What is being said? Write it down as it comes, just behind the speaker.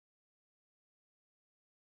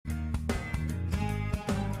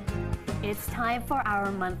It's time for our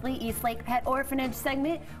monthly East Lake Pet Orphanage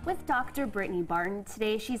segment with Dr. Brittney Barton.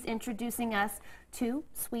 Today she's introducing us to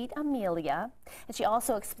sweet Amelia, and she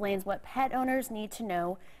also explains what pet owners need to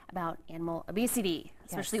know about animal obesity,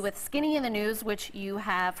 especially with Skinny in the news, which you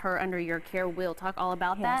have her under your care. We'll talk all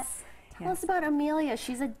about that. Tell us about Amelia.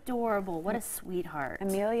 She's adorable. What a sweetheart.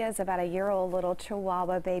 Amelia is about a year-old little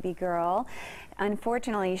Chihuahua baby girl.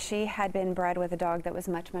 Unfortunately, she had been bred with a dog that was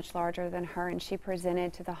much, much larger than her, and she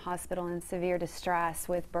presented to the hospital in severe distress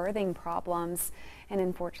with birthing problems, and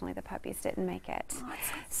unfortunately the puppies didn't make it. Oh,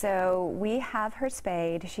 so we have her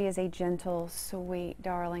spayed. She is a gentle, sweet,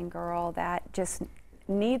 darling girl that just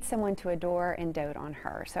needs someone to adore and dote on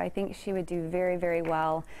her. So I think she would do very, very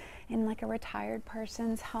well in like a retired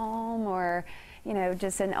person's home, or, you know,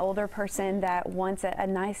 just an older person that wants a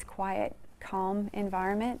nice, quiet, calm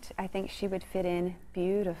environment. I think she would fit in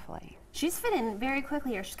beautifully. She's fit in very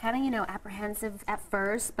quickly. She's kind of, you know, apprehensive at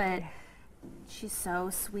first, but she's so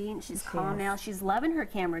sweet. She's calm now. She's loving her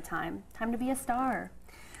camera time. Time to be a star.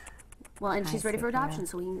 Well, and she's ready for adoption,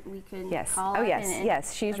 so we can call her. Oh,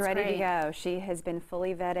 yes, she's ready to go. She has been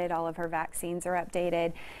fully vetted. All of her vaccines are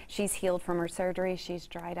updated. She's healed from her surgery. She's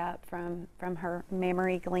dried up from her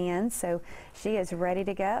mammary glands, so she is ready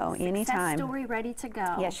to go anytime. Success story ready to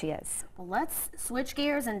go. Yes, she is. Well, let's switch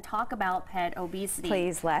gears and talk about pet obesity.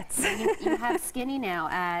 Please, let's. You have Skinny now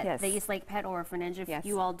at the East Lake Pet Orphanage. If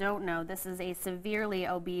you all don't know, this is a severely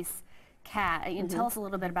obese cat. You can tell us a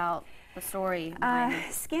little bit about the story.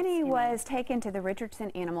 Skinny was taken to the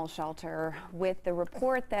Richardson Animal Shelter with the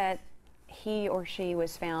report that he or she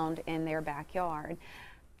was found in their backyard.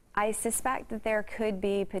 I suspect that there could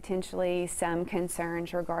be potentially some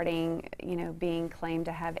concerns regarding, you know, being claimed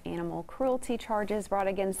to have animal cruelty charges brought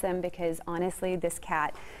against them, because honestly, this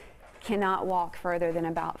cat cannot walk further than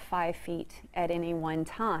about 5 feet at any one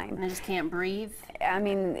time. And he just can't breathe? I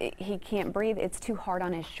mean, he can't breathe. It's too hard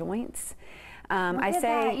on his joints.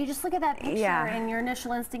 You just look at that picture and your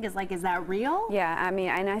initial instinct is like, is that real? Yeah, I mean,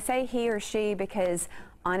 and I say he or she because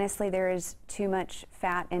honestly there is too much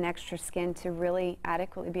fat and extra skin to really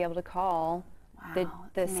adequately be able to call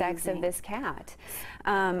the sex of this cat.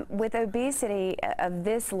 With obesity of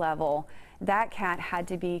this level, that cat had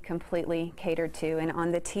to be completely catered to, and on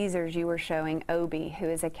the teasers you were showing Obie, who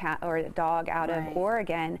is a cat or a dog out of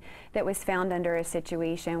Oregon that was found under a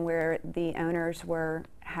situation where the owners were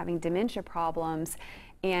having dementia problems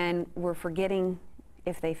and were forgetting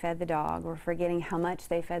if they fed the dog, or forgetting how much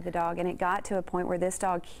they fed the dog, and it got to a point where this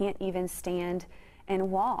dog can't even stand and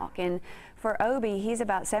walk. And for Obie, he's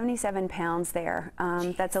about 77 pounds there.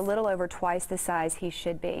 That's a little over twice the size he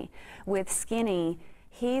should be. With Skinny,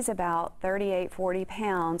 he's about 38, 40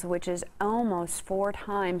 pounds, which is almost 4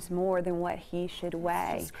 times more than what he should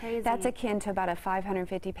weigh. That's crazy. That's akin to about a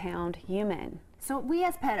 550-pound human. So we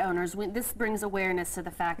as pet owners, this brings awareness to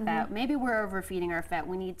the fact that maybe we're overfeeding our pet.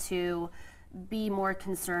 We need to be more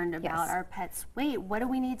concerned about our pets' weight. What do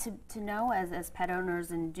we need to know as pet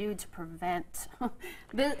owners and do to prevent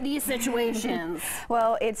these situations?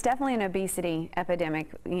 Well, it's definitely an obesity epidemic,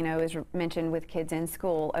 you know, as mentioned with kids in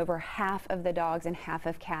school. Over half of the dogs and half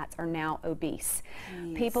of cats are now obese.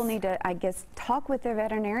 People need to, I guess, talk with their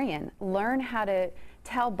veterinarian, learn how to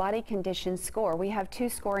tell body condition score. We have 2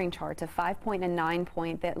 scoring charts, a 5-point and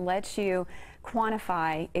 9-point, that lets you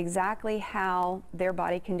quantify exactly how their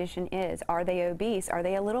body condition is. Are they obese? Are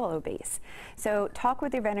they a little obese? So talk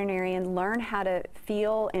with your veterinarian, learn how to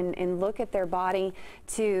feel and look at their body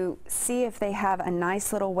to see if they have a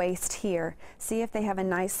nice little waist here, see if they have a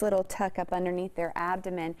nice little tuck up underneath their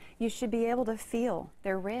abdomen. You should be able to feel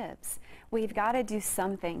their ribs. We've got to do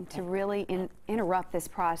something to really interrupt this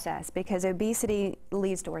process, because obesity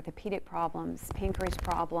leads to orthopedic problems, pancreas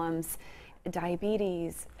problems,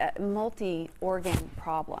 diabetes, multi-organ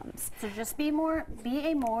problems. So just be a more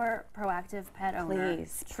proactive pet owner.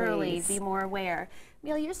 Truly, be more aware.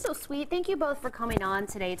 Amelia, you're so sweet. Thank you both for coming on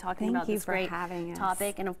today, talking about this great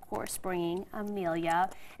topic, and of course bringing Amelia.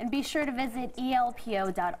 And be sure to visit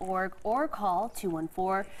elpo.org or call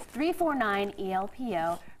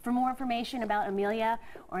 214-349-ELPO for more information about Amelia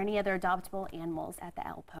or any other adoptable animals at the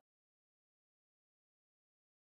ELPO.